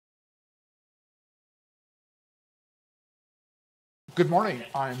Good morning.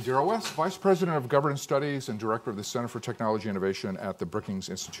 I'm D-R.I, Vice President of Governance Studies and Director of the Center for Technology Innovation at the Brookings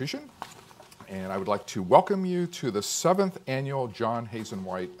Institution. And I would like to welcome you to the 7th Annual John Hazen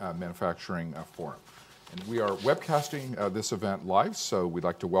White Manufacturing Forum. And we are webcasting this event live, so we'd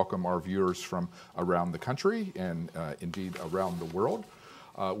like to welcome our viewers from around the country and indeed around the world.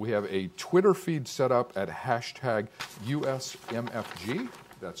 We have a Twitter feed set up at hashtag USMFG.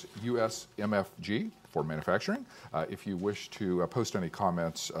 That's USMFG for manufacturing, if you wish to post any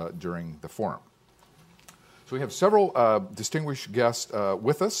comments during the forum. So we have several distinguished guests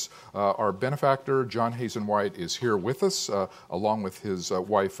with us. Our benefactor, John Hazen White, is here with us, along with his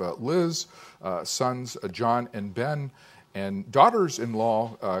wife, Liz, sons, John and Ben, and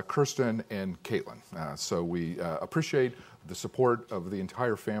daughters-in-law, Kirsten and Caitlin. So we appreciate the support of the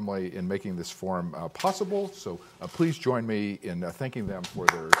entire family in making this forum possible. So please join me in thanking them for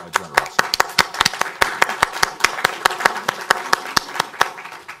their generosity.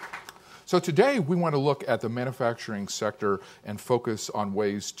 So today we want to look at the manufacturing sector and focus on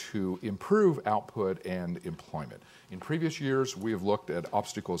ways to improve output and employment. In previous years, we have looked at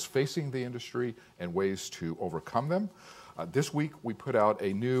obstacles facing the industry and ways to overcome them. This week, we put out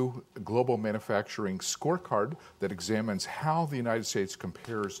a new global manufacturing scorecard that examines how the United States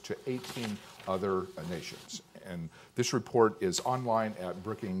compares to 18 other nations. And this report is online at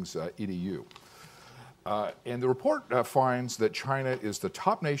Brookings edu. And the report finds that China is the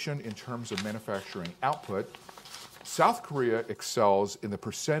top nation in terms of manufacturing output. South Korea excels in the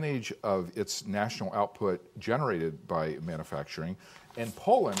percentage of its national output generated by manufacturing, and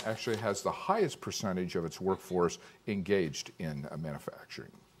Poland actually has the highest percentage of its workforce engaged in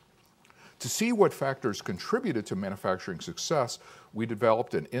manufacturing. To see what factors contributed to manufacturing success, we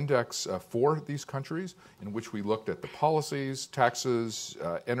developed an index for these countries in which we looked at the policies, taxes,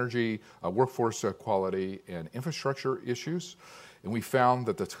 energy, workforce quality, and infrastructure issues. And we found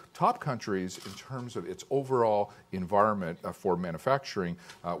that the top countries in terms of its overall environment for manufacturing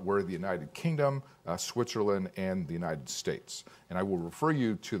were the United Kingdom, Switzerland, and the United States. And I will refer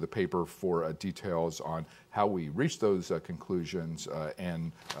you to the paper for details on how we reached those conclusions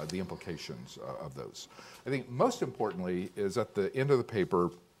and the implications of those. I think most importantly is at the end of the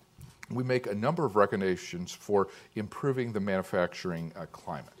paper, we make a number of recommendations for improving the manufacturing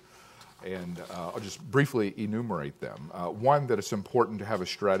climate. And I'll just briefly enumerate them. One, that it's important to have a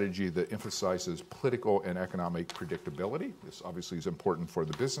strategy that emphasizes political and economic predictability. This obviously is important for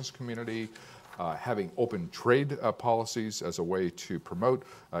the business community. Having open trade policies as a way to promote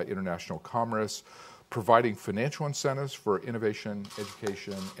international commerce. Providing financial incentives for innovation,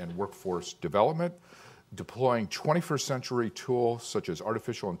 education, and workforce development. Deploying 21st century tools such as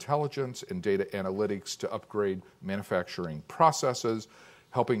artificial intelligence and data analytics to upgrade manufacturing processes.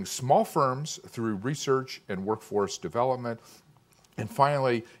 Helping small firms through research and workforce development, and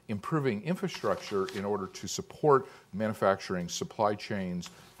finally, improving infrastructure in order to support manufacturing supply chains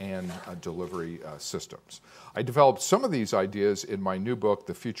and delivery systems. I developed some of these ideas in my new book,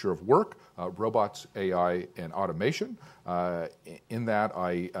 The Future of Work, Robots, AI, and Automation. In that,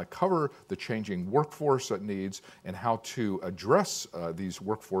 I cover the changing workforce needs and how to address these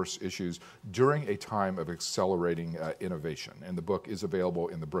workforce issues during a time of accelerating innovation. And the book is available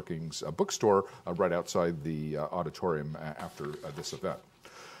in the Brookings bookstore right outside the auditorium after this event.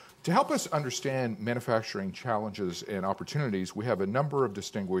 To help us understand manufacturing challenges and opportunities, we have a number of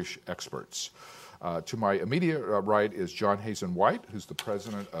distinguished experts. To my immediate right is John Hazen White, who's the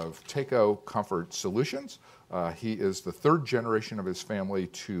president of Taco Comfort Solutions. He is the third generation of his family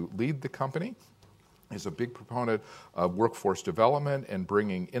to lead the company. He's a big proponent of workforce development and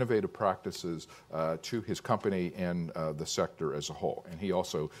bringing innovative practices to his company and the sector as a whole. And he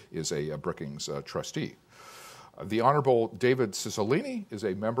also is a Brookings trustee. The Honorable David Cicilline is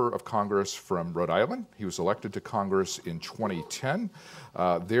a member of Congress from Rhode Island. He was elected to Congress in 2010.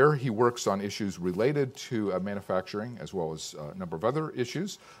 There he works on issues related to manufacturing as well as a number of other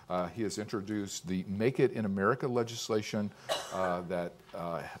issues. He has introduced the Make It in America legislation that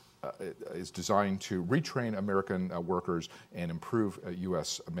is designed to retrain American workers and improve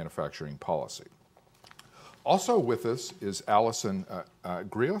U.S. manufacturing policy. Also with us is Allison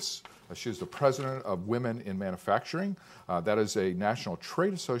Grios. She is the president of Women in Manufacturing. That is a national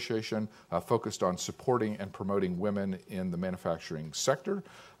trade association focused on supporting and promoting women in the manufacturing sector.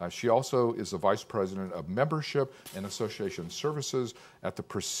 She also is the vice president of membership and association services at the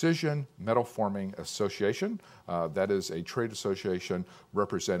Precision Metal Forming Association. That is a trade association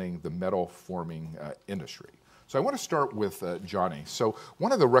representing the metal forming industry. So I want to start with Johnny. So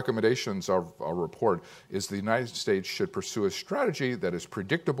one of the recommendations of our report is the United States should pursue a strategy that is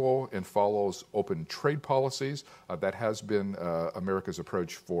predictable and follows open trade policies. That has been America's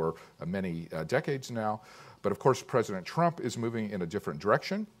approach for many decades now. But of course, President Trump is moving in a different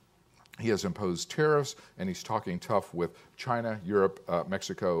direction. He has imposed tariffs, and he's talking tough with China, Europe,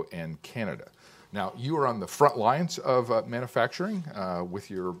 Mexico, and Canada. Now, you are on the front lines of manufacturing with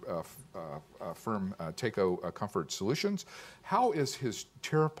your firm, Takeo Comfort Solutions. How is his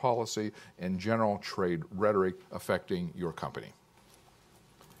tariff policy and general trade rhetoric affecting your company?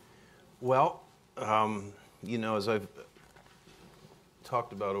 Well, as I've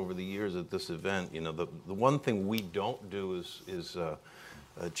talked about over the years at this event, the one thing we don't do is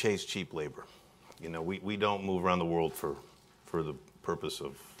chase cheap labor. We don't move around the world for the purpose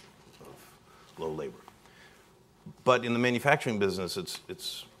of low labor. But in the manufacturing business,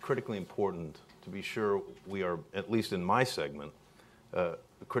 it's critically important to be sure we are, at least in my segment,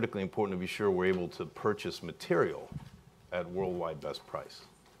 critically important to be sure we're able to purchase material at worldwide best price,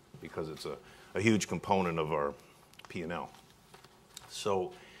 because it's a huge component of our P&L.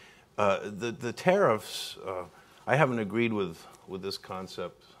 So the tariffs, I haven't agreed with this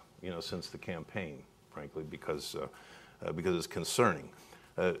concept, since the campaign, frankly, because it's concerning.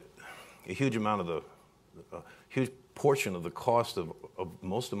 A huge amount of a huge portion of the cost of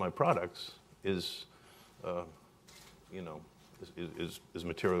most of my products is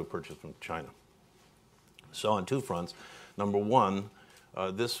material purchased from China. So on two fronts. Number one,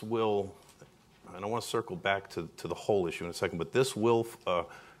 this will, and I want to circle back to the whole issue in a second, but this will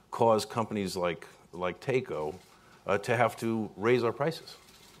cause companies like Takeo to have to raise our prices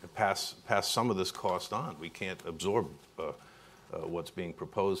and pass some of this cost on. We can't absorb what's being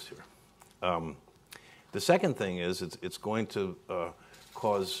proposed here. The second thing is it's going to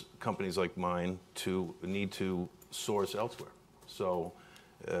cause companies like mine to need to source elsewhere. So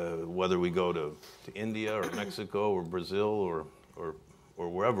whether we go to India or Mexico or Brazil or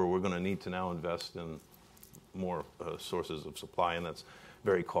wherever, we're going to need to now invest in more sources of supply, and that's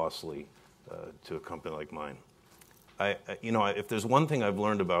very costly to a company like mine. If there's one thing I've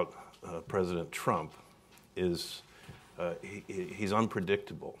learned about President Trump is he's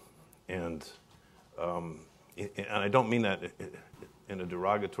unpredictable. And I don't mean that in a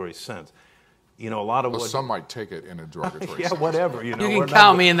derogatory sense. A lot of some might take it in a derogatory yeah, sense. whatever. You can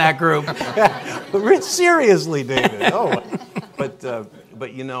count me in that group. Seriously, David. Oh, but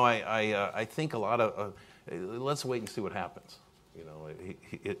I think a lot of let's wait and see what happens.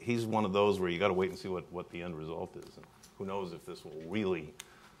 He's one of those where you got to wait and see what the end result is, and who knows if this will really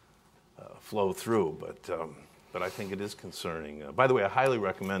flow through. But I think it is concerning. By the way, I highly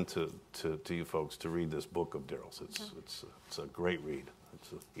recommend to you folks to read this book of Daryl's. It's a great read.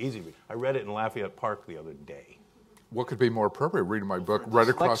 It's an easy read. I read it in Lafayette Park the other day. What could be more appropriate? Reading my book right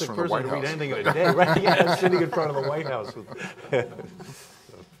across from the White House. Read anything in a day, right? Yeah, I'm sitting in front of the White House.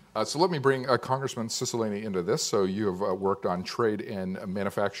 So let me bring Congressman Cicilline into this. So you have worked on trade and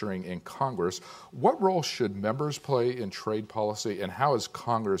manufacturing in Congress. What role should members play in trade policy, and how is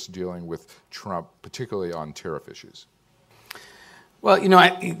Congress dealing with Trump, particularly on tariff issues? Well,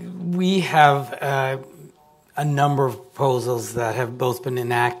 we have a number of proposals that have both been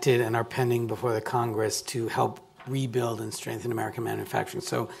enacted and are pending before the Congress to help rebuild and strengthen American manufacturing.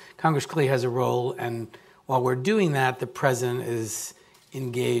 So Congress clearly has a role, and while we're doing that, the president is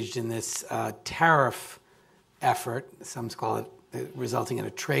engaged in this tariff effort, some call it resulting in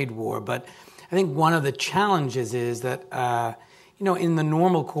a trade war. But I think one of the challenges is that, in the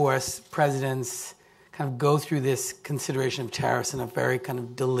normal course, presidents kind of go through this consideration of tariffs in a very kind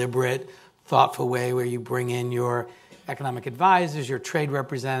of deliberate, thoughtful way, where you bring in your economic advisors, your trade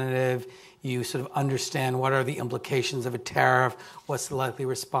representative, you sort of understand what are the implications of a tariff, what's the likely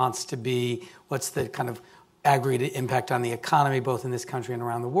response to be, what's the kind of aggregated impact on the economy, both in this country and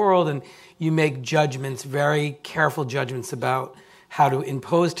around the world, and you make judgments, very careful judgments about how to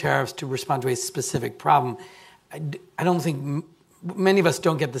impose tariffs to respond to a specific problem. I don't think, many of us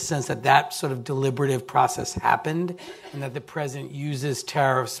don't get the sense that sort of deliberative process happened, and that the president uses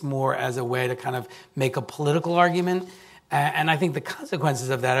tariffs more as a way to kind of make a political argument. And I think the consequences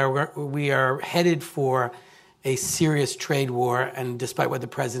of that are we are headed for a serious trade war, and despite what the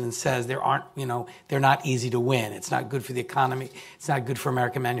president says, they're not easy to win. It's not good for the economy. It's not good for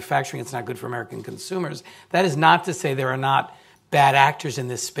American manufacturing. It's not good for American consumers. That is not to say there are not bad actors in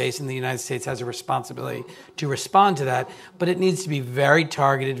this space, and the United States has a responsibility to respond to that, but it needs to be very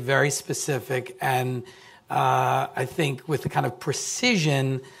targeted, very specific, and I think with the kind of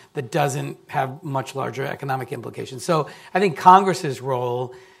precision that doesn't have much larger economic implications. So I think Congress's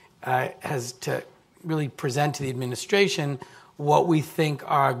role has to really present to the administration what we think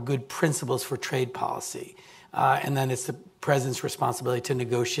are good principles for trade policy. And then it's the president's responsibility to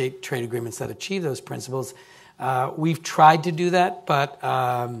negotiate trade agreements that achieve those principles. We've tried to do that, but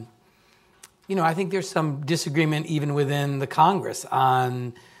I think there's some disagreement even within the Congress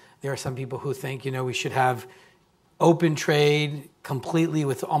on, there are some people who think, we should have open trade completely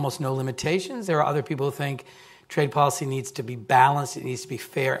with almost no limitations. There are other people who think trade policy needs to be balanced. It needs to be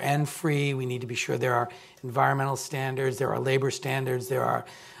fair and free. We need to be sure there are environmental standards, there are labor standards, there are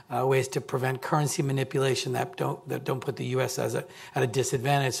ways to prevent currency manipulation that don't put the U.S. at a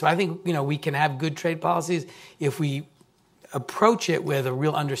disadvantage. So I think we can have good trade policies if we approach it with a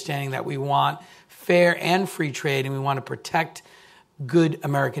real understanding that we want fair and free trade, and we want to protect good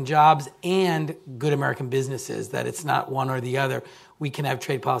American jobs and good American businesses, that it's not one or the other. We can have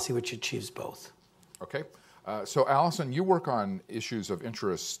trade policy which achieves both. Okay. So, Allison, you work on issues of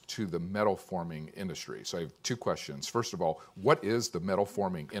interest to the metal forming industry. So I have two questions. First of all, what is the metal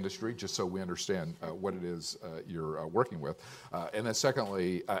forming industry, just so we understand what it is you're working with? And then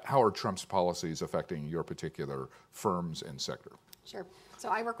secondly, how are Trump's policies affecting your particular firms and sector? Sure. So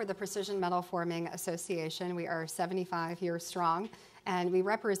I work with the Precision Metal Forming Association. We are 75 years strong, and we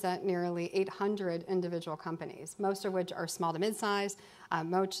represent nearly 800 individual companies, most of which are small to mid-size,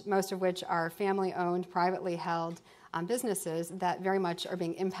 most of which are family-owned, privately held businesses that very much are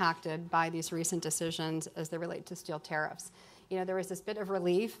being impacted by these recent decisions as they relate to steel tariffs. There was this bit of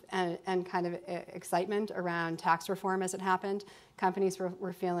relief and kind of excitement around tax reform as it happened. Companies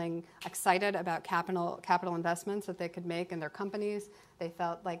were feeling excited about capital investments that they could make in their companies. They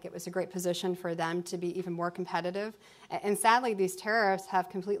felt like it was a great position for them to be even more competitive. And sadly, these tariffs have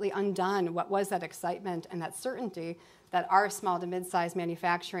completely undone what was that excitement and that certainty that our small to mid-sized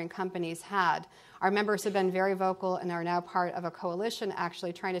manufacturing companies had. Our members have been very vocal and are now part of a coalition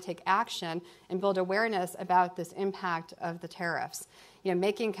actually trying to take action and build awareness about this impact of the tariffs.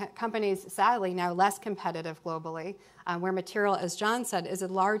 Making companies, sadly, now less competitive globally, where material, as John said, is a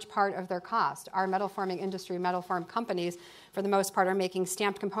large part of their cost. Our metal forming industry, metal form companies, for the most part, are making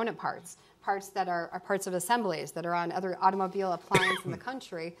stamped component parts that are parts of assemblies that are on other automobile appliances in the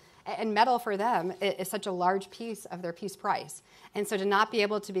country. And metal for them is such a large piece of their piece price. And so to not be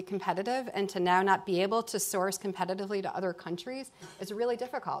able to be competitive and to now not be able to source competitively to other countries is really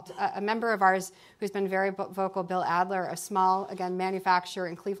difficult. A member of ours who's been very vocal, Bill Adler, a small, again, manufacturer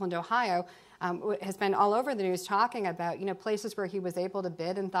in Cleveland, Ohio, has been all over the news talking about places where he was able to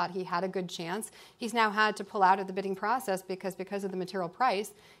bid and thought he had a good chance. He's now had to pull out of the bidding process because of the material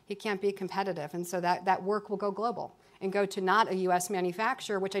price, he can't be competitive. And so that work will go global and go to not a U.S.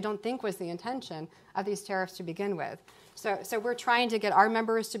 manufacturer, which I don't think was the intention of these tariffs to begin with. So we're trying to get our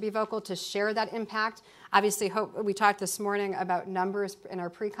members to be vocal, to share that impact. Obviously, we talked this morning about numbers in our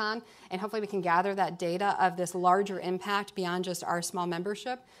pre-con, and hopefully we can gather that data of this larger impact beyond just our small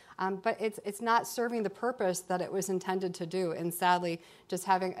membership. But it's not serving the purpose that it was intended to do, and sadly, just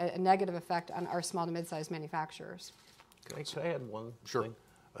having a negative effect on our small to mid-sized manufacturers. Can I add one Sure. thing?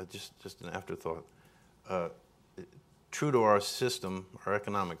 Just an afterthought. True to our system, our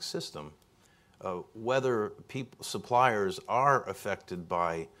economic system, whether suppliers are affected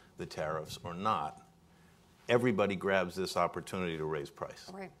by the tariffs or not, everybody grabs this opportunity to raise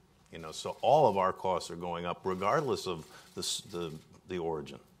price. Right. So all of our costs are going up regardless of the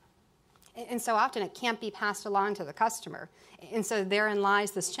origin. And so often it can't be passed along to the customer. And so therein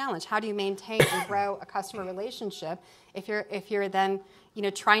lies this challenge. How do you maintain and grow a customer relationship if you're then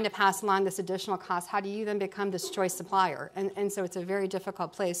trying to pass along this additional cost? How do you then become this choice supplier? And so it's a very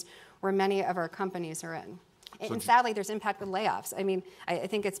difficult place where many of our companies are in. And sadly, there's impact with layoffs. I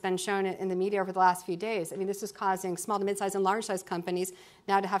think it's been shown in the media over the last few days. This is causing small to mid-sized and large-sized companies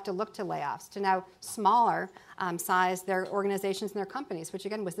now to have to look to layoffs, to now smaller size their organizations and their companies, which,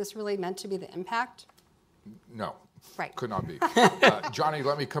 again, was this really meant to be the impact? No. Right. Could not be. Johnny,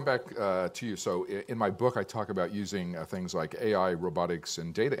 let me come back to you. So in my book, I talk about using things like AI, robotics,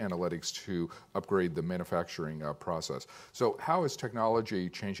 and data analytics to upgrade the manufacturing process. So how is technology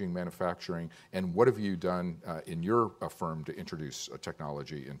changing manufacturing, and what have you done in your firm to introduce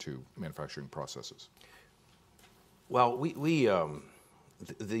technology into manufacturing processes? Well,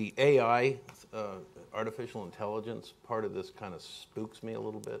 the AI, artificial intelligence, part of this kind of spooks me a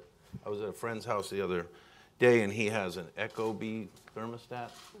little bit. I was at a friend's house the other day, and he has an Ecobee thermostat,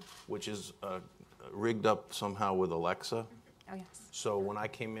 which is rigged up somehow with Alexa. Oh, yes. So when I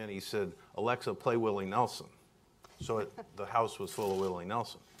came in, he said, "Alexa, play Willie Nelson." So the house was full of Willie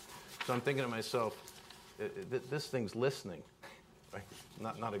Nelson. So I'm thinking to myself, this thing's listening. Right?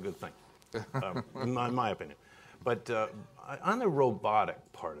 Not a good thing, in my opinion. But on the robotic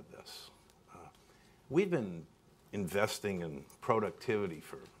part of this, we've been investing in productivity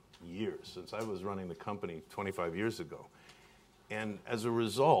for years, since I was running the company 25 years ago. And as a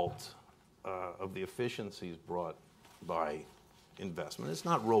result of the efficiencies brought by investment, it's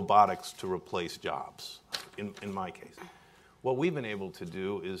not robotics to replace jobs, in my case. What we've been able to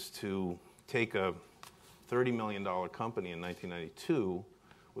do is to take a $30 million company in 1992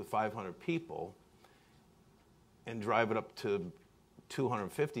 with 500 people and drive it up to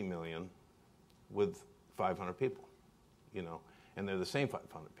 250 million with 500 people, you know, and they're the same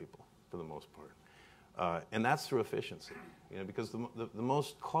 500 people for the most part. And that's through efficiency, you know, because the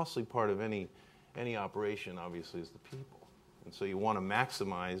most costly part of any operation, obviously, is the people. And so you want to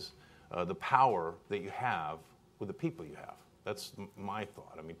maximize the power that you have with the people you have. That's my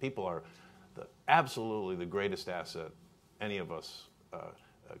thought. I mean, people are absolutely the greatest asset any of us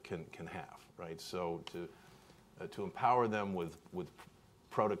can have, right? So to empower them with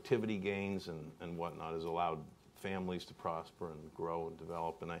productivity gains and whatnot has allowed families to prosper and grow and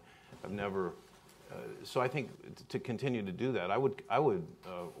develop. And I've never, so I think to continue to do that, I would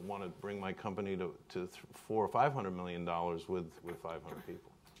want to bring my company to $400 or $500 million with 500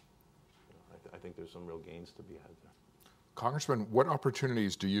 people. I think there's some real gains to be had there. Congressman, what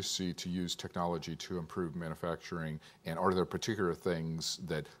opportunities do you see to use technology to improve manufacturing, and are there particular things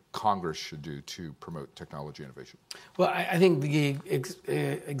that Congress should do to promote technology innovation? Well, I think the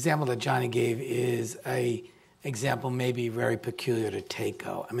example that Johnny gave is a example maybe very peculiar to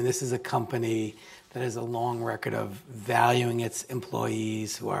TACO. I mean, this is a company that has a long record of valuing its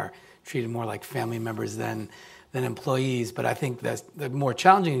employees, who are treated more like family members than employees. But I think that the more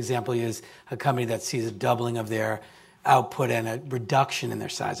challenging example is a company that sees a doubling of their output and a reduction in their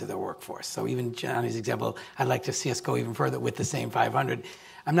size of their workforce. So even Johnny's example, I'd like to see us go even further with the same 500.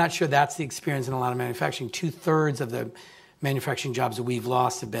 I'm not sure that's the experience in a lot of manufacturing. 2/3 of the manufacturing jobs that we've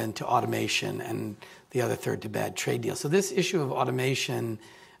lost have been to automation, and the other third to bad trade deals. So this issue of automation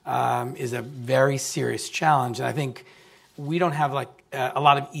is a very serious challenge, and I think we don't have like a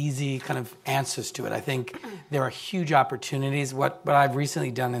lot of easy kind of answers to it. I think there are huge opportunities. What I've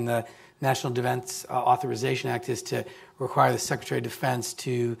recently done in the National Defense Authorization Act is to require the Secretary of Defense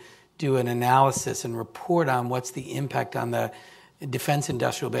to do an analysis and report on what's the impact on the defense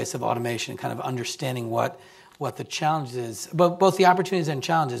industrial base of automation, kind of understanding what the challenge is, both the opportunities and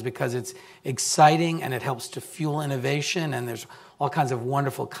challenges, because it's exciting and it helps to fuel innovation and there's all kinds of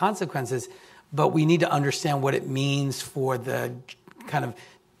wonderful consequences, but we need to understand what it means for the kind of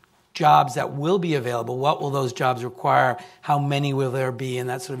jobs that will be available. What will those jobs require? How many will there be? And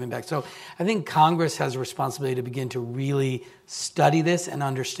that sort of impact. So I think Congress has a responsibility to begin to really study this and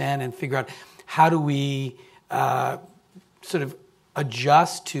understand and figure out how do we sort of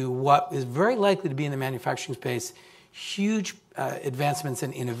adjust to what is very likely to be in the manufacturing space, huge advancements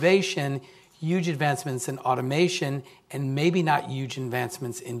in innovation, huge advancements in automation, and maybe not huge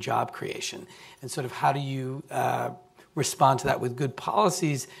advancements in job creation. And sort of how do you respond to that with good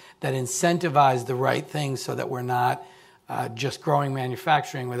policies that incentivize the right things so that we're not just growing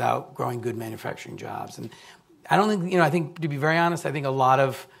manufacturing without growing good manufacturing jobs. And I don't think, I think, to be very honest, I think a lot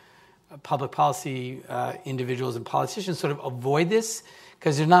of public policy individuals and politicians sort of avoid this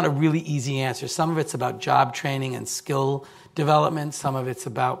because there's not a really easy answer. Some of it's about job training and skill development. Some of it's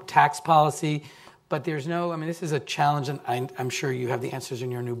about tax policy. But there's no, this is a challenge, and I'm sure you have the answers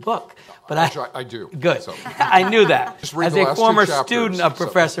in your new book. But I do. Good. So. I knew that. Just read as the a last former 2 chapters, student of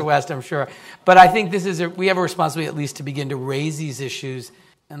Professor West, I'm sure. But I think we have a responsibility at least to begin to raise these issues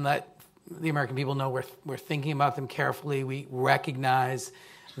and let the American people know we're thinking about them carefully. We recognize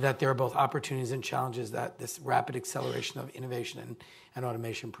that there are both opportunities and challenges that this rapid acceleration of innovation and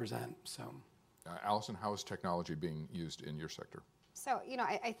automation present. So, Allison, how is technology being used in your sector? So,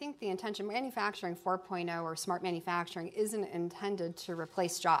 I think the intention, manufacturing 4.0 or smart manufacturing isn't intended to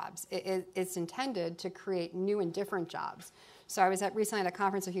replace jobs. It's intended to create new and different jobs. So I was recently at a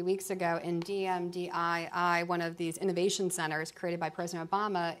conference a few weeks ago in D-R.I, one of these innovation centers created by President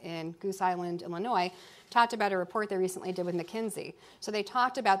Obama in Goose Island, Illinois, talked about a report they recently did with McKinsey. So they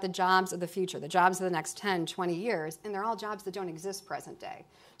talked about the jobs of the future, the jobs of the next 10, 20 years, and they're all jobs that don't exist present day.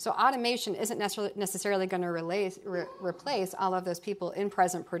 So automation isn't necessarily going to replace all of those people in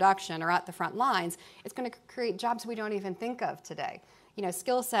present production or at the front lines. It's going to create jobs we don't even think of today.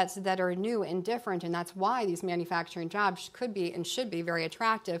 Skill sets that are new and different, and that's why these manufacturing jobs could be and should be very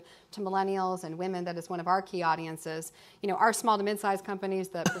attractive to millennials and women. That is one of our key audiences. Our small to mid-sized companies,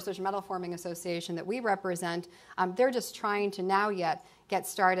 the Precision Metal Forming Association that we represent, they're just trying to now yet get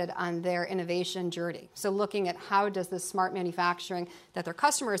started on their innovation journey. So looking at how does this smart manufacturing that their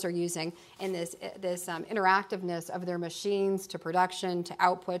customers are using and this interactiveness of their machines to production to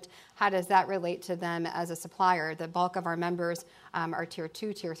output, how does that relate to them as a supplier? The bulk of our members are tier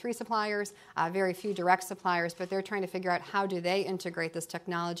 2, tier 3 suppliers, very few direct suppliers, but they're trying to figure out how do they integrate this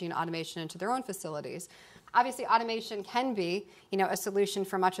technology and automation into their own facilities. Obviously, automation can be, a solution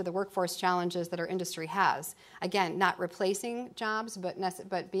for much of the workforce challenges that our industry has. Again, not replacing jobs,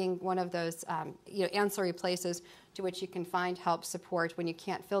 but being one of those, ancillary places to which you can find help, support when you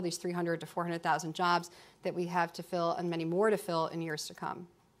can't fill these 300 to 400,000 jobs that we have to fill and many more to fill in years to come.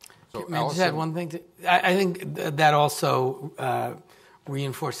 So, may I just add one thing? I think that also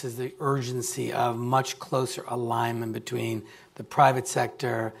reinforces the urgency of much closer alignment between the private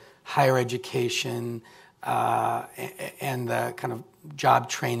sector, higher education, and the kind of job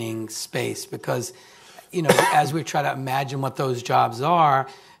training space, because as we try to imagine what those jobs are,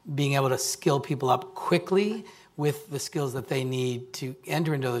 being able to skill people up quickly with the skills that they need to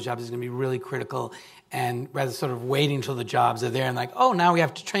enter into those jobs is going to be really critical. And rather sort of waiting until the jobs are there and like, oh, now we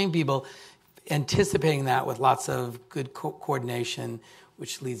have to train people, anticipating that with lots of good coordination,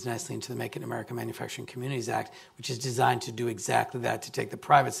 which leads nicely into the Make in America Manufacturing Communities Act, which is designed to do exactly that, to take the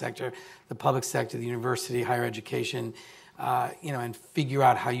private sector, the public sector, the university, higher education, and figure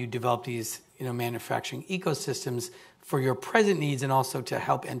out how you develop these, manufacturing ecosystems for your present needs and also to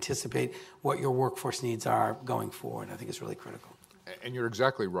help anticipate what your workforce needs are going forward. I think it's really critical. And you're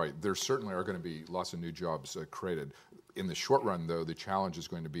exactly right. There certainly are going to be lots of new jobs created. In the short run, though, the challenge is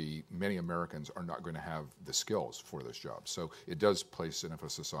going to be many Americans are not going to have the skills for those jobs. So it does place an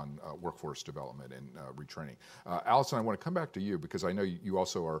emphasis on workforce development and retraining. Allison, I want to come back to you because I know you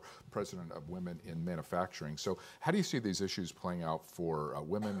also are president of Women in Manufacturing. So how do you see these issues playing out for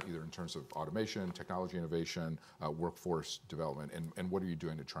women, either in terms of automation, technology innovation, workforce development, and what are you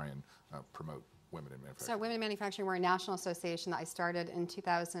doing to try and promote women in manufacturing? So Women in Manufacturing, we're a national association that I started in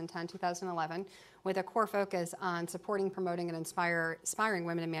 2010, 2011, with a core focus on supporting, promoting, and inspiring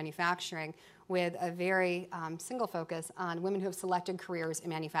women in manufacturing, with a very single focus on women who have selected careers in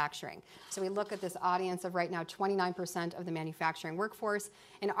manufacturing. So we look at this audience of right now 29% of the manufacturing workforce,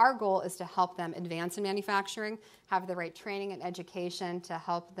 and our goal is to help them advance in manufacturing, have the right training and education to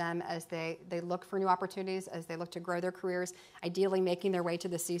help them as they look for new opportunities, as they look to grow their careers, ideally making their way to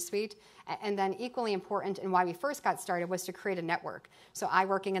the C-suite. And then equally important, and why we first got started, was to create a network. So I,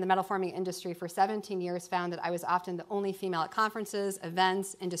 working in the metal forming industry for 17 years, found that I was often the only female at conferences,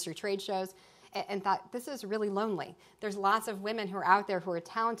 events, industry trade shows, and thought, this is really lonely. There's lots of women who are out there who are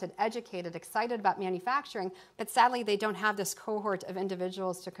talented, educated, excited about manufacturing, but sadly they don't have this cohort of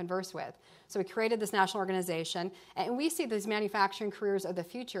individuals to converse with. So we created this national organization, and we see these manufacturing careers of the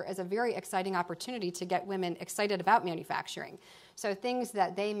future as a very exciting opportunity to get women excited about manufacturing. So things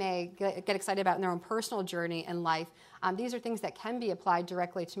that they may get excited about in their own personal journey in life, these are things that can be applied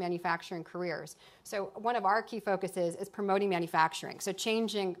directly to manufacturing careers. So one of our key focuses is promoting manufacturing. So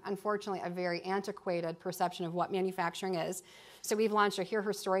changing, unfortunately, a very antiquated perception of what manufacturing is. So we've launched a Hear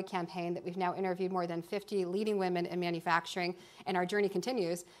Her Story campaign that we've now interviewed more than 50 leading women in manufacturing, and our journey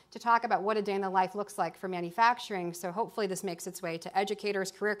continues to talk about what a day in the life looks like for manufacturing. So hopefully this makes its way to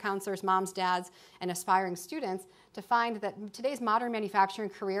educators, career counselors, moms, dads, and aspiring students to find that today's modern manufacturing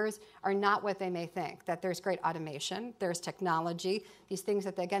careers are not what they may think, that there's great automation, there's technology, these things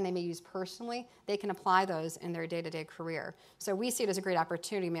that, again, they may use personally, they can apply those in their day-to-day career. So we see it as a great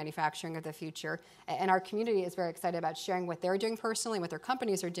opportunity, manufacturing of the future, and our community is very excited about sharing what they're doing personally, what their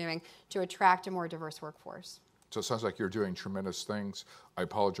companies are doing to attract a more diverse workforce. So it sounds like you're doing tremendous things. I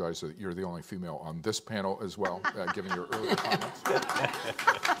apologize that you're the only female on this panel as well, given your earlier comments.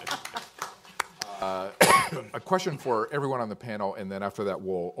 A question for everyone on the panel, and then after that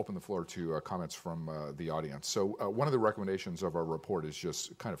we'll open the floor to comments from the audience. So one of the recommendations of our report is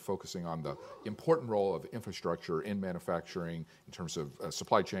just kind of focusing on the important role of infrastructure in manufacturing in terms of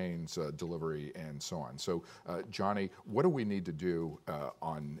supply chains, delivery, and so on. So Johnny, what do we need to do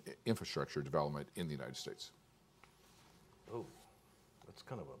on infrastructure development in the United States? Oh, that's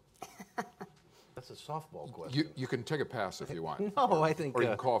kind of a... That's a softball question. You can take a pass if you want. No, I think... Or you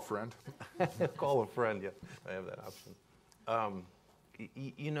can call a friend. Call a friend, yeah. I have that option.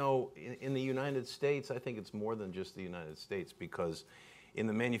 In the United States, I think it's more than just the United States, because in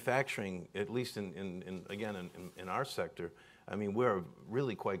the manufacturing, at least in our sector, I mean, we're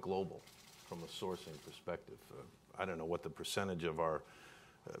really quite global from a sourcing perspective. I don't know what the percentage of our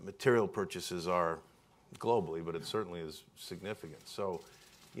material purchases are globally, but it certainly is significant. So,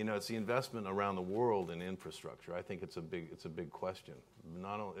 it's the investment around the world in infrastructure. I think it's a big question.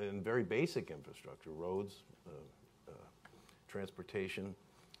 Not only in very basic infrastructure, roads, transportation,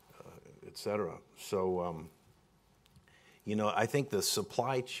 et cetera. So, I think the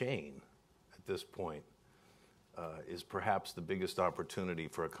supply chain at this point is perhaps the biggest opportunity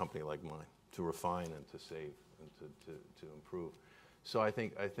for a company like mine to refine and to save and to improve. So I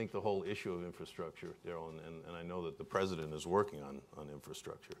think the whole issue of infrastructure, Daryl, and I know that the president is working on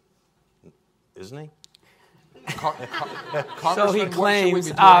infrastructure, isn't he? Congressman, he what claims. should we be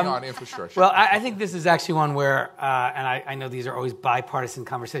doing on infrastructure? Well, I think this is actually one where, and I know these are always bipartisan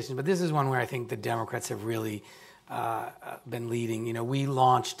conversations, but this is one where I think the Democrats have really been leading. We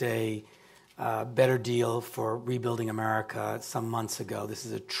launched a better deal for rebuilding America some months ago. This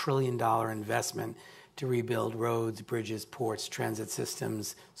is $1 trillion investment to rebuild roads, bridges, ports, transit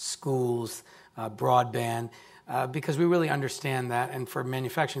systems, schools, broadband, because we really understand that. And for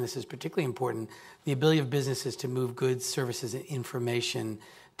manufacturing, this is particularly important. The ability of businesses to move goods, services, and information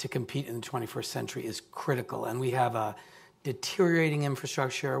to compete in the 21st century is critical. And we have a deteriorating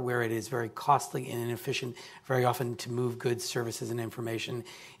infrastructure where it is very costly and inefficient very often to move goods, services, and information.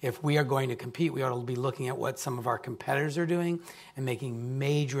 If we are going to compete, we ought to be looking at what some of our competitors are doing and making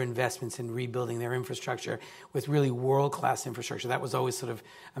major investments in rebuilding their infrastructure with really world-class infrastructure. That was always sort of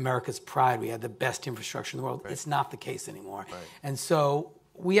America's pride. We had the best infrastructure in the world. Right. It's not the case anymore. Right. And so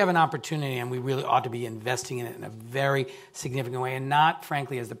we have an opportunity, and we really ought to be investing in it in a very significant way, and not,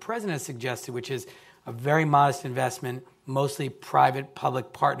 frankly, as the president has suggested, which is a very modest investment, mostly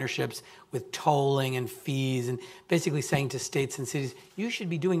private-public partnerships with tolling and fees, and basically saying to states and cities, you should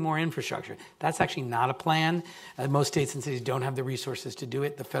be doing more infrastructure. That's actually not a plan. Most states and cities don't have the resources to do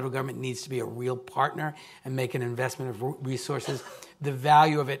it. The federal government needs to be a real partner and make an investment of resources. The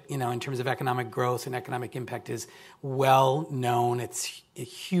value of it, in terms of economic growth and economic impact is well known. It's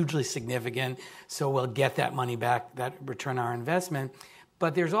hugely significant. So we'll get that money back, that return on our investment.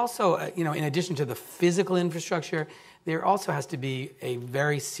 But there's also, in addition to the physical infrastructure, there also has to be a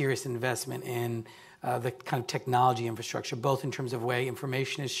very serious investment in the kind of technology infrastructure, both in terms of the way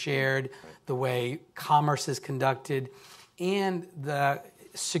information is shared, the way commerce is conducted, and the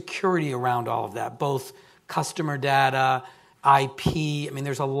security around all of that, both customer data, IP.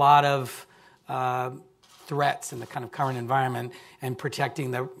 There's a lot of threats in the kind of current environment, and protecting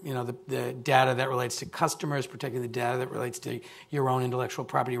the data that relates to customers, protecting the data that relates to your own intellectual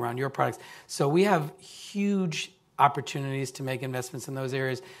property around your products. So we have huge opportunities to make investments in those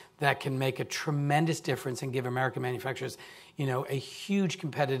areas that can make a tremendous difference and give American manufacturers, a huge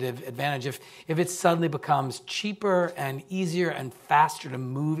competitive advantage. If it suddenly becomes cheaper and easier and faster to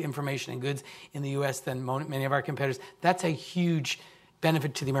move information and goods in the U.S. than many of our competitors, that's a huge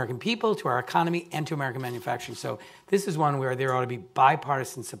benefit to the American people, to our economy, and to American manufacturing. So this is one where there ought to be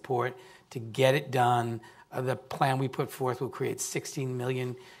bipartisan support to get it done. The plan we put forth will create 16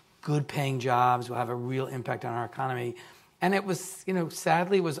 million good-paying jobs, will have a real impact on our economy. And it was,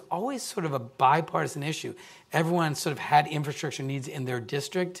 sadly, it was always sort of a bipartisan issue. Everyone sort of had infrastructure needs in their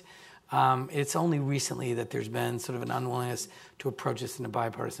district. It's only recently that there's been sort of an unwillingness to approach this in a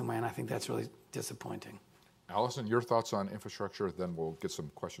bipartisan way, and I think that's really disappointing. Allison, your thoughts on infrastructure, then we'll get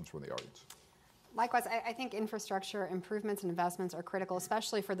some questions from the audience. Likewise, I think infrastructure improvements and investments are critical,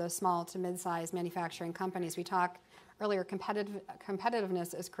 especially for those small to mid-sized manufacturing companies. We talked earlier,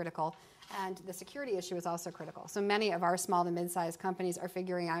 competitiveness is critical, and the security issue is also critical. So many of our small to mid-sized companies are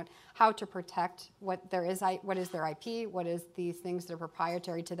figuring out how to protect what is their IP, what is these things that are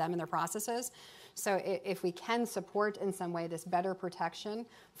proprietary to them and their processes. So if we can support in some way this better protection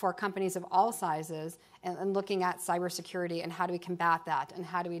for companies of all sizes, and looking at cybersecurity and how do we combat that, and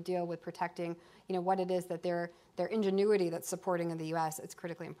how do we deal with protecting, what it is that their ingenuity that's supporting in the U.S., it's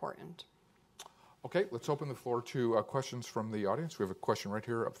critically important. Okay, let's open the floor to questions from the audience. We have a question right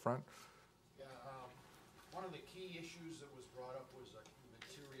here up front. Yeah, one of the key issues that was brought up was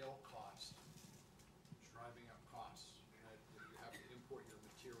material cost, driving up costs. You have to import your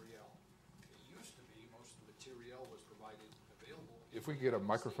material. It used to be most of the material was provided available. If we could get a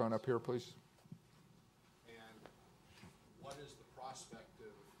microphone up here, please. And what is the prospect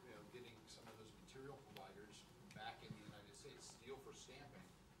of getting some of those material providers back in the United States? Steel for stamping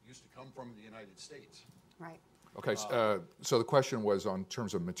used to come from the United States. Right. Okay, so the question was on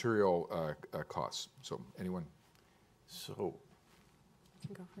terms of material costs. So anyone? So, You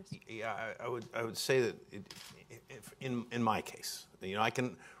can go first. yeah, I would say that if in my case, I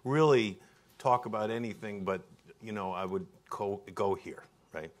can really talk about anything, but I would go here,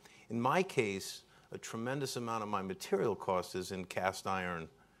 right? In my case, a tremendous amount of my material cost is in cast iron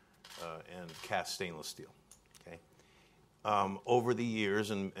and cast stainless steel. Okay, over the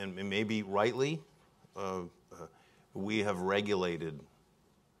years, and maybe rightly, we have regulated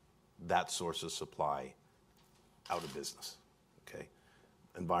that source of supply out of business.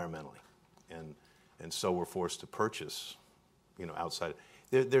 environmentally, and so we're forced to purchase, outside.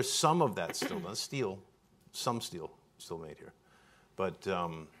 There's some of that still, not steel, some steel still made here, but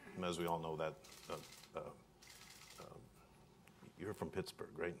as we all know, that you're from Pittsburgh,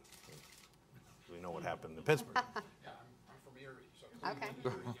 right? We know what happened in Pittsburgh. Yeah, I'm from Erie, so Okay.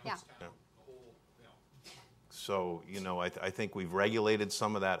 Yeah. the whole, So, I think we've regulated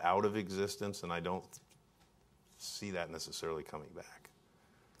some of that out of existence, and I don't see that necessarily coming back.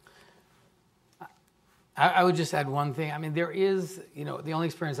 I would just add one thing. I mean, there is, the only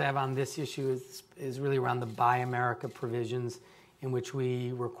experience I have on this issue is really around the Buy America provisions, in which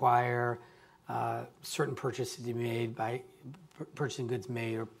we require certain purchases to be made by purchasing goods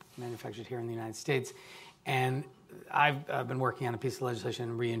made or manufactured here in the United States. And I've been working on a piece of legislation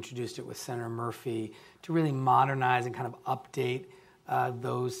and reintroduced it with Senator Murphy to really modernize and kind of update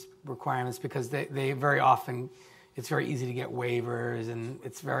those requirements, because they very often, it's very easy to get waivers and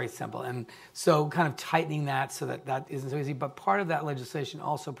it's very simple. And so kind of tightening that so that isn't so easy. But part of that legislation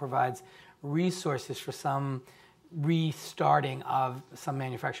also provides resources for some restarting of some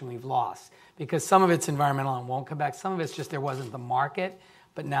manufacturing we've lost, because some of it's environmental and won't come back. Some of it's just there wasn't the market,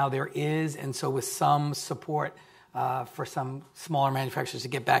 but now there is. And so with some support for some smaller manufacturers to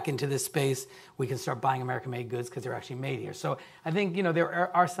get back into this space, we can start buying American-made goods because they're actually made here. So I think,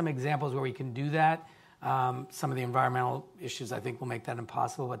 there are some examples where we can do that. Some of the environmental issues, I think, will make that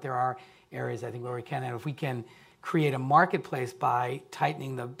impossible, but there are areas, I think, where we can. And if we can create a marketplace by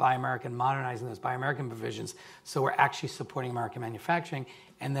tightening the Buy American, modernizing those Buy American provisions, so we're actually supporting American manufacturing.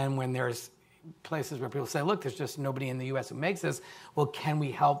 And then when there's places where people say, look, there's just nobody in the U.S. who makes this, well, can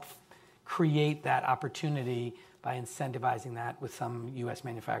we help create that opportunity by incentivizing that with some U.S.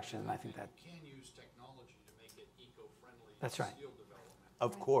 manufacturing? And I think that you can use technology to make it eco-friendly. That's right. Steel development.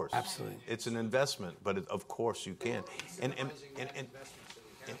 Of course. Absolutely. It's an investment, but of course you can. And Incentivizing that investment so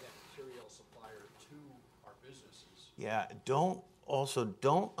we have that material supplier to our businesses. yeah, don't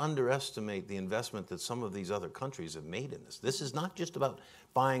underestimate the investment that some of these other countries have made in this. This is not just about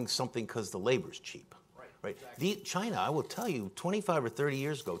buying something because the labor's cheap. Right. Exactly. China, I will tell you, 25 or 30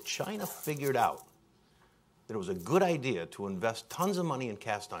 years ago, China figured out that it was a good idea to invest tons of money in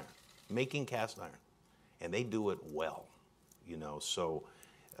cast iron, making cast iron, and they do it well. So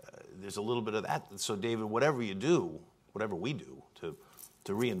there's a little bit of that. So David, whatever we do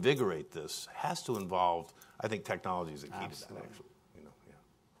to reinvigorate this has to involve, I think technology is the key Absolutely. to that,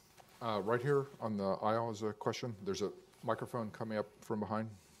 actually. Right here on the aisle is a question. There's a microphone coming up from behind.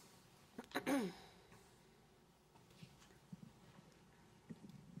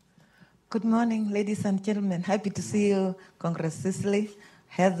 Good morning, ladies and gentlemen. Happy to see you, Congress Cicely,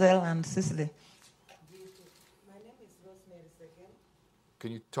 Hazel, and Cicely. My name is Rosemary Segel.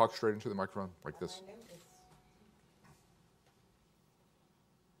 Can you talk straight into the microphone like this?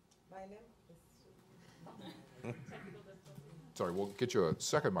 Sorry, we'll get you a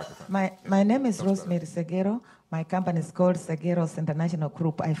second microphone. My name is Rosemary Seguero. My company is called Segueros International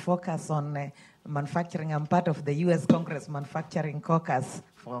Group. I focus on manufacturing. I'm part of the U.S. Congress Manufacturing Caucus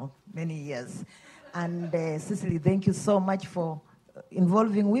for many years. And Cicely, thank you so much for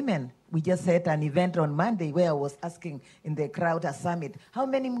involving women. We just had an event on Monday where I was asking in the Crowder Summit, how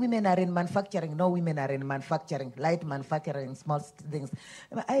many women are in manufacturing? No women are in manufacturing, light manufacturing, small things.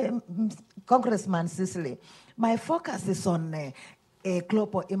 Congressman Cicely, my focus is on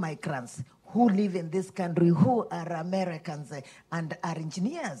global immigrants who live in this country, who are Americans and are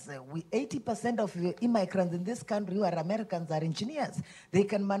engineers. 80% of immigrants in this country who are Americans are engineers. They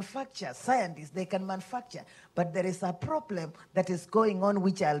can manufacture, scientists, they can manufacture. But there is a problem that is going on,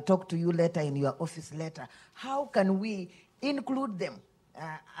 which I'll talk to you later in your office letter. How can we include them?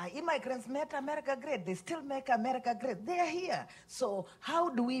 Immigrants made America great. They still make America great. They are here. So how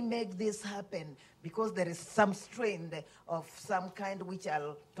do we make this happen? Because there is some strain of some kind, which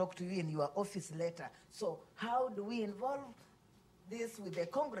I'll talk to you in your office later. So how do we involve this with the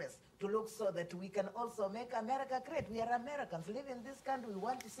Congress to look so that we can also make America great? We are Americans, live in this country. We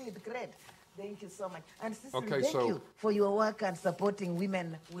want to see it great. Thank you so much. And Cicely, thank you for your work and supporting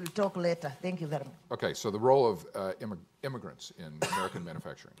women. We'll talk later. Thank you very much. Okay, so the role of immigrants in American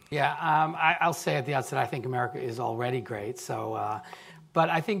manufacturing. Yeah, I'll say at the outset, I think America is already great. So, but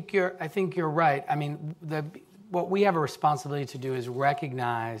I think you're right. I mean, what we have a responsibility to do is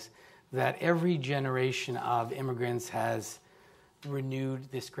recognize that every generation of immigrants has renewed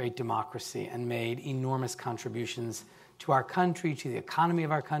this great democracy and made enormous contributions to our country, to the economy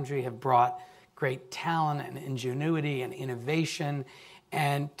of our country, have brought great talent and ingenuity and innovation.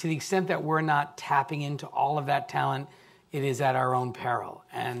 And to the extent that we're not tapping into all of that talent, it is at our own peril.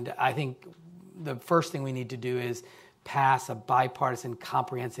 And I think the first thing we need to do is pass a bipartisan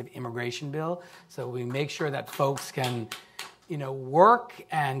comprehensive immigration bill. So we make sure that folks can, work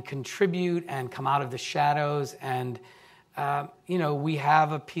and contribute and come out of the shadows. And, we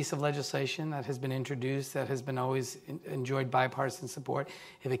have a piece of legislation that has been introduced that has been always enjoyed bipartisan support.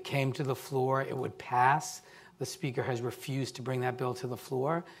 If it came to the floor, it would pass. The Speaker has refused to bring that bill to the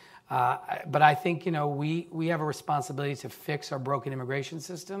floor. But I think, we have a responsibility to fix our broken immigration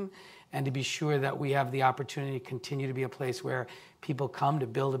system and to be sure that we have the opportunity to continue to be a place where people come to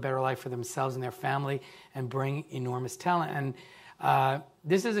build a better life for themselves and their family and bring enormous talent. And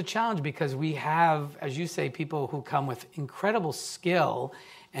this is a challenge because we have, as you say, people who come with incredible skill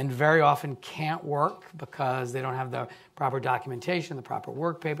and very often can't work because they don't have the proper documentation, the proper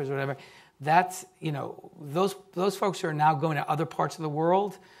work papers, whatever. That's, those folks are now going to other parts of the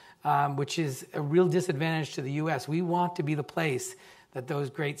world, which is a real disadvantage to the U.S. We want to be the place that those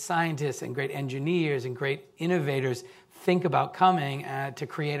great scientists and great engineers and great innovators think about coming to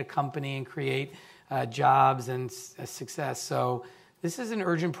create a company and create jobs and success. So this is an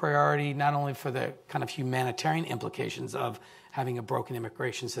urgent priority, not only for the kind of humanitarian implications of having a broken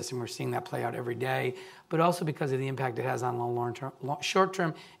immigration system. We're seeing that play out every day, but also because of the impact it has on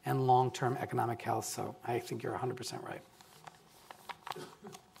short-term and long-term economic health. So I think you're 100% right.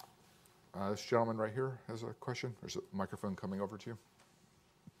 This gentleman right here has a question. There's a microphone coming over to you.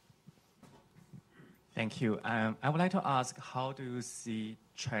 Thank you. I would like to ask, how do you see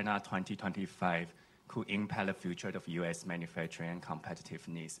China 2025 could impact the future of U.S. manufacturing and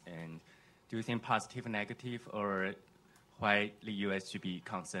competitiveness? And do you think positive, negative, or why the U.S. should be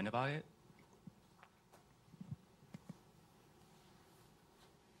concerned about it?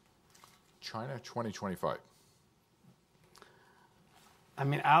 China 2025.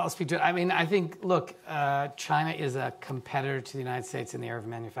 I'll speak to it. I think, look, China is a competitor to the United States in the area of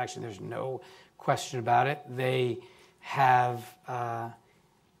manufacturing. There's no question about it. They have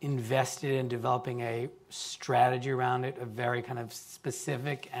invested in developing a strategy around it, a very kind of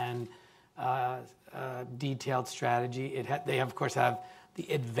specific and detailed strategy. They, of course, have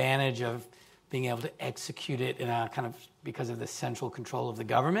the advantage of being able to execute it in a kind of, because of the central control of the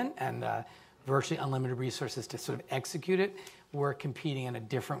government and virtually unlimited resources to sort of execute it. We're competing in a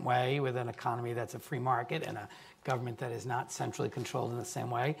different way with an economy that's a free market and a government that is not centrally controlled in the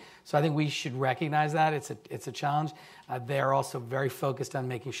same way. So I think we should recognize that. It's a challenge. They're also very focused on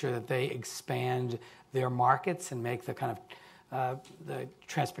making sure that they expand their markets and make the kind of the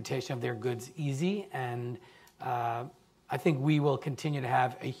transportation of their goods easy. And I think we will continue to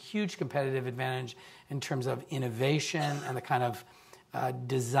have a huge competitive advantage in terms of innovation and the kind of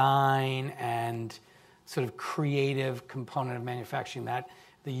design and sort of creative component of manufacturing that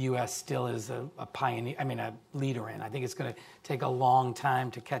the U.S. still is a pioneer, a leader in. I think it's going to take a long time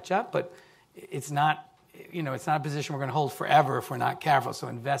to catch up, but it's not a position we're going to hold forever if we're not careful. So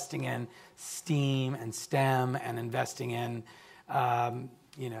investing in STEAM and STEM and investing in,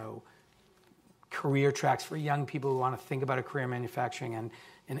 career tracks for young people who want to think about a career in manufacturing and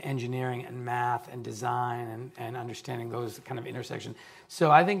in engineering and math and design and understanding those kind of intersections.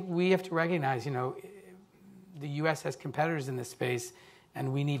 So I think we have to recognize, the U.S. has competitors in this space,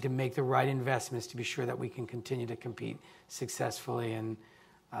 and we need to make the right investments to be sure that we can continue to compete successfully. And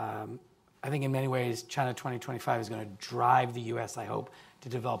I think in many ways, China 2025 is going to drive the U.S., I hope, to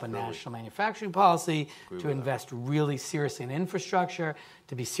develop a national manufacturing policy, to invest really seriously in infrastructure,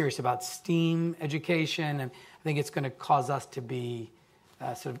 to be serious about STEAM education. And I think it's going to cause us to be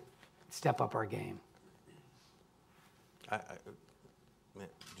sort of step up our game.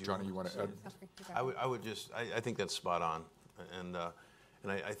 Johnny, you want to add? I would just, I think that's spot on. And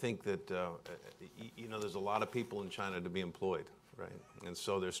I think that, there's a lot of people in China to be employed, right? And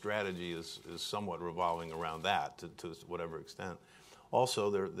so their strategy is somewhat revolving around that to whatever extent. Also,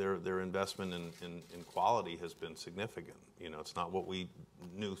 their investment in quality has been significant. It's not what we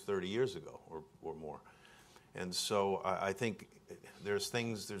knew 30 years ago or more. And so I think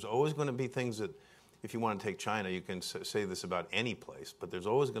there's always going to be things that, if you want to take China, you can say this about any place, but there's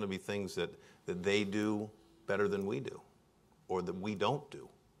always going to be things that they do better than we do, or that we don't do,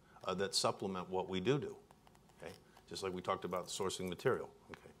 that supplement what we do. Okay, just like we talked about sourcing material.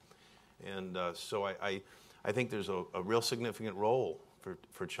 Okay, and so I think there's a real significant role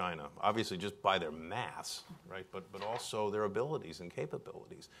for China, obviously just by their mass, right? But also their abilities and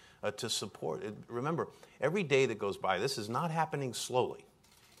capabilities to support it. Remember, every day that goes by, this is not happening slowly.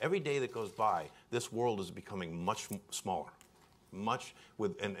 Every day that goes by, this world is becoming much smaller,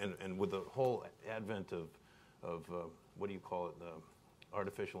 and with the whole advent of what do you call it,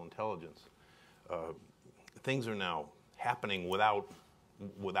 artificial intelligence. Things are now happening without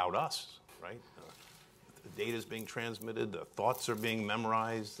us, right? data is being transmitted, the thoughts are being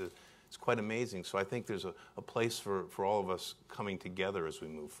memorized. It's quite amazing. So I think there's a place for all of us coming together as we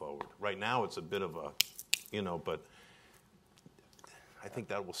move forward. Right now it's a bit of a, but I think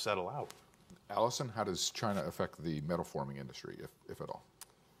that will settle out. Allison, how does China affect the metal forming industry, if at all?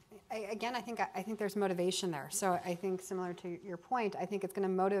 Again, I think there's motivation there. So I think similar to your point, I think it's going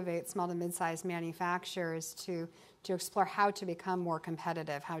to motivate small to mid-sized manufacturers to explore how to become more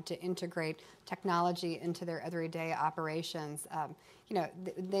competitive, how to integrate technology into their everyday operations.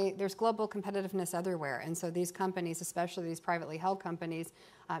 There's global competitiveness everywhere, and so these companies, especially these privately held companies,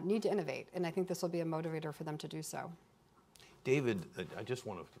 need to innovate, and I think this will be a motivator for them to do so. David, I just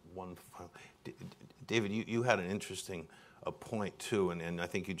want one final. David, you had an interesting point too, and I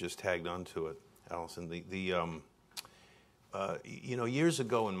think you just tagged onto it, Allison. Years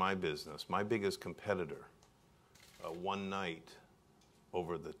ago in my business, my biggest competitor, one night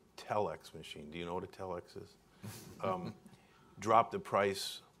over the telex machine. Do you know what a telex is? Dropped the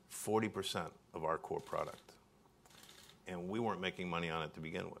price 40% of our core product, and we weren't making money on it to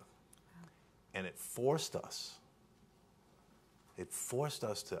begin with, and it forced us. It forced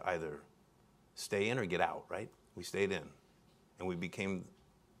us to either stay in or get out, right? We stayed in, and we became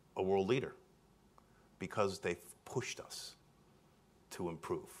a world leader because they pushed us to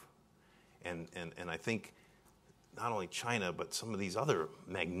improve. And I think not only China, but some of these other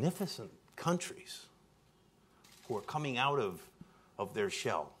magnificent countries who are coming out of their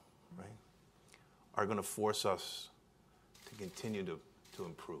shell, right, are going to force us to continue to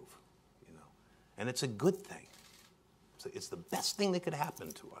improve, And it's a good thing. It's the best thing that could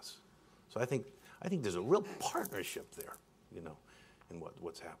happen to us. So I think there's a real partnership there, in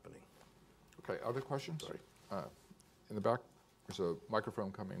what's happening. Okay, other questions? Sorry. In the back, there's a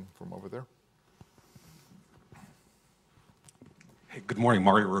microphone coming from over there. Hey, good morning,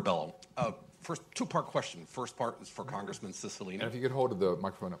 Mario Rubello. First, two-part question. First part is for Congressman Cicilline. And if you could hold the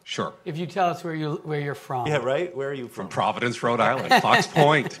microphone up. Sure. If you tell us where you're from. Yeah, right? Where are you from? From Providence, Rhode Island, Fox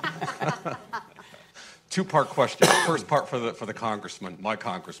Point. Two-part question. First part for the congressman, my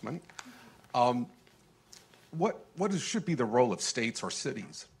congressman. What should be the role of states or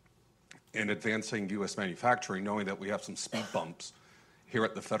cities in advancing U.S. manufacturing, knowing that we have some speed bumps here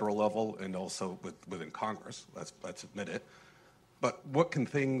at the federal level and also within Congress? Let's admit it. But what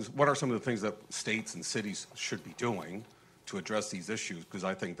are some of the things that states and cities should be doing to address these issues? Because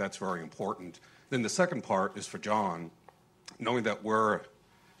I think that's very important. Then the second part is for John, knowing that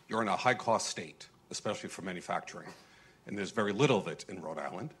you're in a high-cost state, especially for manufacturing, and there's very little of it in Rhode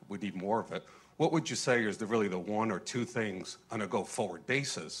Island. We need more of it. What would you say is really the one or two things on a go-forward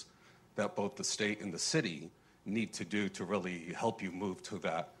basis that both the state and the city need to do to really help you move to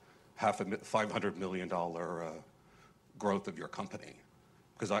that $500 million growth of your company?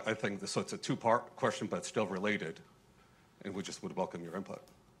 Because I think so it's a two-part question, but still related, and we just would welcome your input.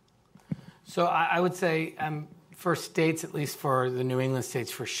 So I would say for states, at least for the New England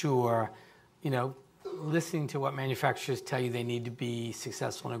states for sure, listening to what manufacturers tell you they need to be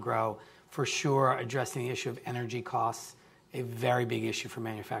successful and grow, for sure addressing the issue of energy costs, a very big issue for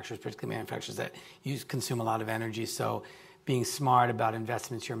manufacturers, particularly manufacturers that consume a lot of energy. So being smart about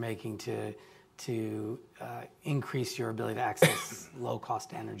investments you're making to increase your ability to access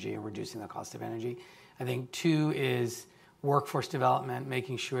low-cost energy and reducing the cost of energy. I think two is workforce development,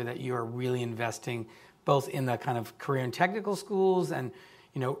 making sure that you are really investing both in the kind of career and technical schools and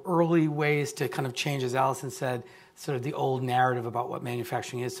early ways to kind of change, as Allison said, sort of the old narrative about what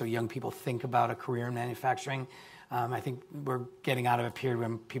manufacturing is, so young people think about a career in manufacturing. I think we're getting out of a period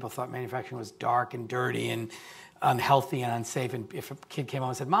when people thought manufacturing was dark and dirty and unhealthy and unsafe. And if a kid came home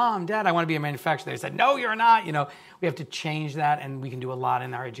and said, "Mom, Dad, I want to be a manufacturer," they said, "No, you're not." We have to change that, and we can do a lot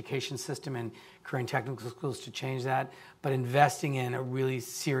in our education system and career and technical schools to change that. But investing in a really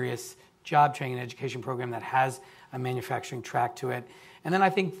serious job training and education program that has a manufacturing track to it. And then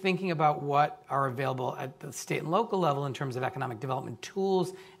I think thinking about what are available at the state and local level in terms of economic development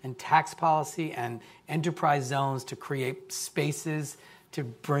tools and tax policy and enterprise zones to create spaces to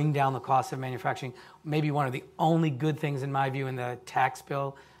bring down the cost of manufacturing. Maybe one of the only good things, in my view, in the tax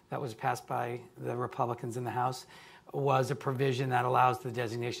bill that was passed by the Republicans in the House was a provision that allows the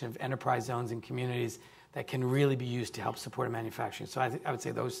designation of enterprise zones in communities that can really be used to help support manufacturing. So I would say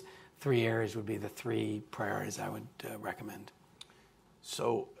those three areas would be the three priorities I would recommend.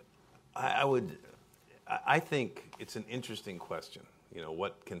 So I think it's an interesting question.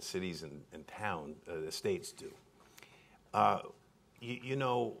 What can cities and states do?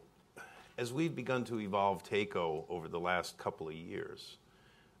 As we've begun to evolve TACO over the last couple of years,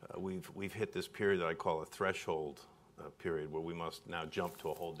 we've hit this period that I call a threshold period where we must now jump to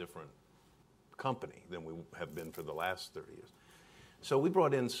a whole different company than we have been for the last 30 years. So we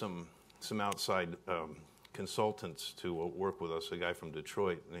brought in some outside consultants to work with us, a guy from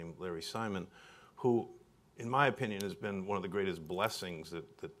Detroit named Larry Simon, who, in my opinion, has been one of the greatest blessings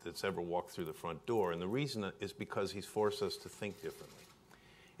that's ever walked through the front door. And the reason is because he's forced us to think differently.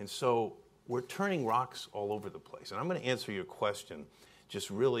 And so we're turning rocks all over the place. And I'm going to answer your question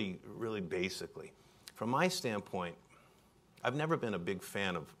just really, really basically. From my standpoint, I've never been a big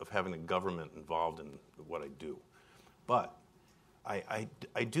fan of having the government involved in what I do. But I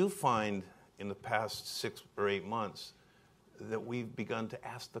do find in the past 6 or 8 months that we've begun to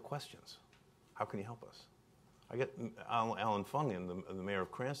ask the questions. How can you help us? I get Alan Fungen, the mayor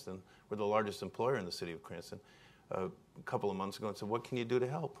of Cranston. We're the largest employer in the city of Cranston. A couple of months ago and said, what can you do to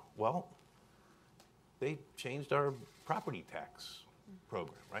help? Well, they changed our property tax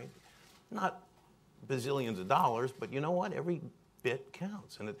program, right? Not bazillions of dollars, but you know what? Every bit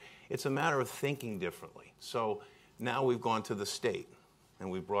counts. And it's a matter of thinking differently. So now we've gone to the state, and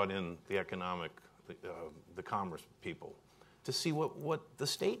we've brought in the economic, the commerce people to see what the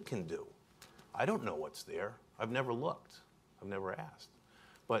state can do. I don't know what's there. I've never looked. I've never asked.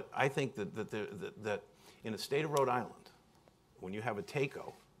 But I think that in the state of Rhode Island, when you have a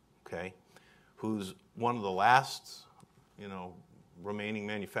TACO, okay, who's one of the last, remaining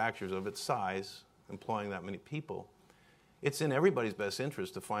manufacturers of its size, employing that many people, it's in everybody's best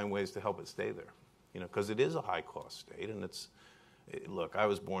interest to find ways to help it stay there, because it is a high-cost state, and look, I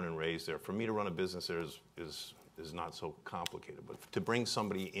was born and raised there. For me to run a business there is not so complicated, but to bring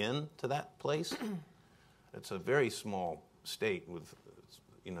somebody in to that place, it's a very small state with,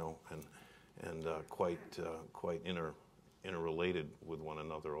 and quite interrelated with one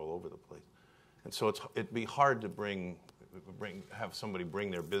another all over the place. And so it'd be hard to have somebody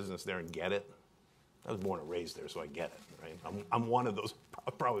bring their business there and get it. I was born and raised there, so I get it, right? I'm one of those,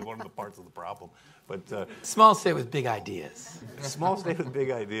 probably one of the parts of the problem. But small state with big ideas. Small state with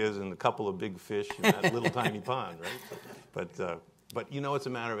big ideas and a couple of big fish in that little tiny pond, right? But it's a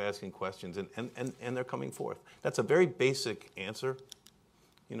matter of asking questions, and they're coming forth. That's a very basic answer,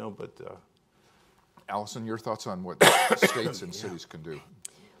 but... Allison, your thoughts on what states and cities can do?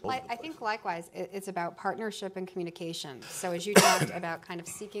 Well, I think likewise, it's about partnership and communication. So as you talked about kind of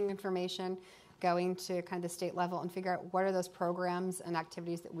seeking information, going to kind of the state level and figure out what are those programs and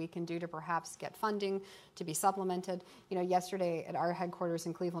activities that we can do to perhaps get funding to be supplemented. Yesterday at our headquarters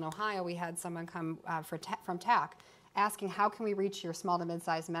in Cleveland, Ohio, we had someone come from TAC asking how can we reach your small to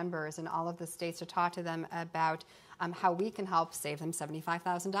mid-sized members in all of the states to talk to them about how we can help save them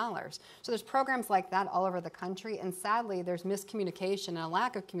 $75,000. So there's programs like that all over the country, and sadly there's miscommunication and a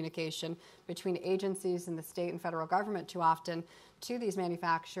lack of communication between agencies in the state and federal government too often to these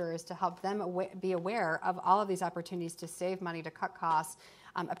manufacturers to help them be aware of all of these opportunities to save money, to cut costs.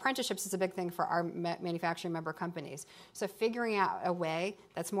 Apprenticeships is a big thing for our manufacturing member companies. So figuring out a way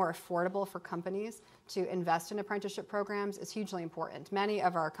that's more affordable for companies to invest in apprenticeship programs is hugely important. Many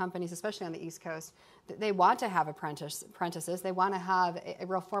of our companies, especially on the East Coast, they want to have apprentices. They want to have a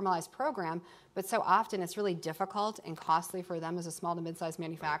real formalized program, but so often it's really difficult and costly for them as a small to mid-sized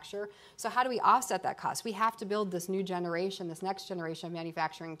manufacturer. So how do we offset that cost? We have to build this new generation, this next generation of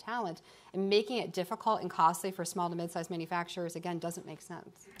manufacturing talent, and making it difficult and costly for small to mid-sized manufacturers, again, doesn't make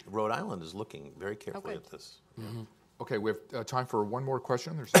sense. Rhode Island is looking very carefully at this. Mm-hmm. Okay, we have time for one more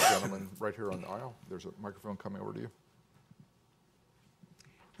question. There's a gentleman right here on the aisle. There's a microphone coming over to you.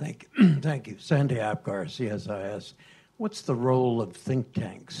 Thank you. Sandy Apgar, CSIS. What's the role of think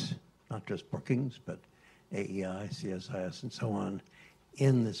tanks, not just Brookings, but AEI, CSIS, and so on,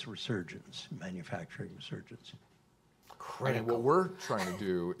 in this resurgence, manufacturing resurgence? And what we're trying to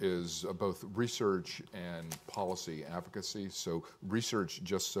do is both research and policy advocacy. So research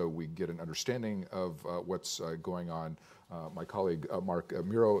just so we get an understanding of what's going on. My colleague Mark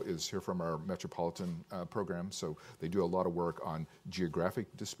Muro is here from our Metropolitan program. So they do a lot of work on geographic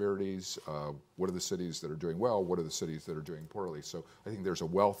disparities. What are the cities that are doing well? What are the cities that are doing poorly? So I think there's a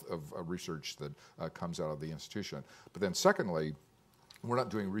wealth of research that comes out of the institution. But then secondly, we're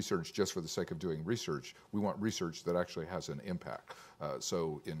not doing research just for the sake of doing research. We want research that actually has an impact.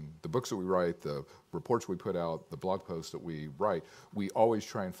 So in the books that we write, the reports we put out, the blog posts that we write, we always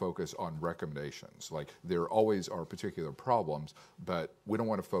try and focus on recommendations. Like there always are particular problems, but we don't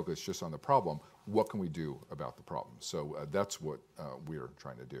want to focus just on the problem. What can we do about the problem? So that's what we're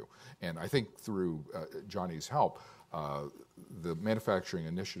trying to do. And I think through Johnny's help, the manufacturing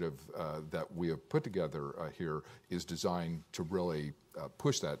initiative that we have put together here is designed to really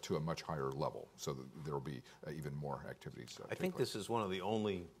push that to a much higher level so that there will be even more activities. I think this is one of the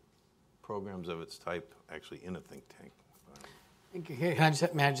only programs of its type actually in a think tank. May I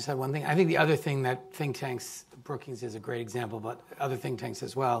just add one thing? I think the other thing that think tanks, Brookings is a great example, but other think tanks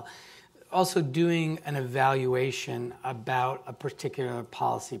as well, also doing an evaluation about a particular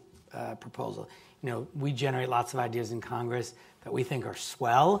policy proposal. We generate lots of ideas in Congress that we think are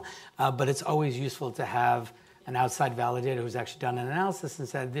swell, but it's always useful to have an outside validator who's actually done an analysis and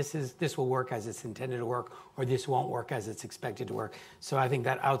said this will work as it's intended to work, or this won't work as it's expected to work. So I think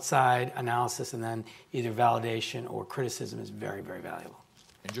that outside analysis and then either validation or criticism is very, very valuable.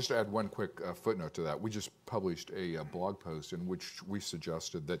 And just to add one quick footnote to that, we just published a blog post in which we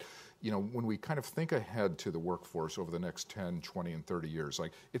suggested that, when we kind of think ahead to the workforce over the next 10, 20, and 30 years,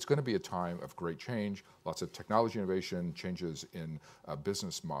 it's going to be a time of great change, lots of technology innovation, changes in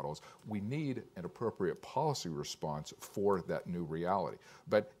business models. We need an appropriate policy response for that new reality.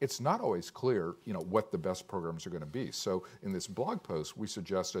 But it's not always clear, what the best programs are going to be. So in this blog post, we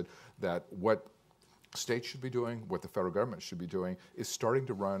suggested that what states should be doing, what the federal government should be doing, is starting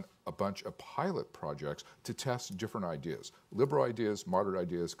to run a bunch of pilot projects to test different ideas, liberal ideas, moderate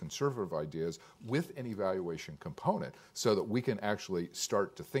ideas, conservative ideas, with an evaluation component, so that we can actually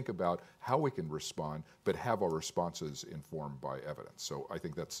start to think about how we can respond, but have our responses informed by evidence. So I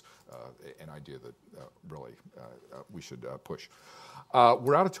think that's an idea that really we should push.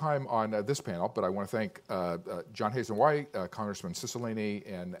 We're out of time on this panel, but I want to thank John Hazen-White, Congressman Cicilline,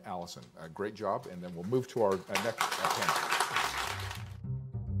 and Allison. Great job, and then we'll move to our next panel.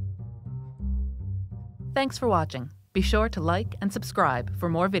 Thanks for watching. Be sure to like and subscribe for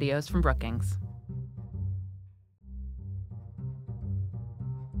more videos from Brookings.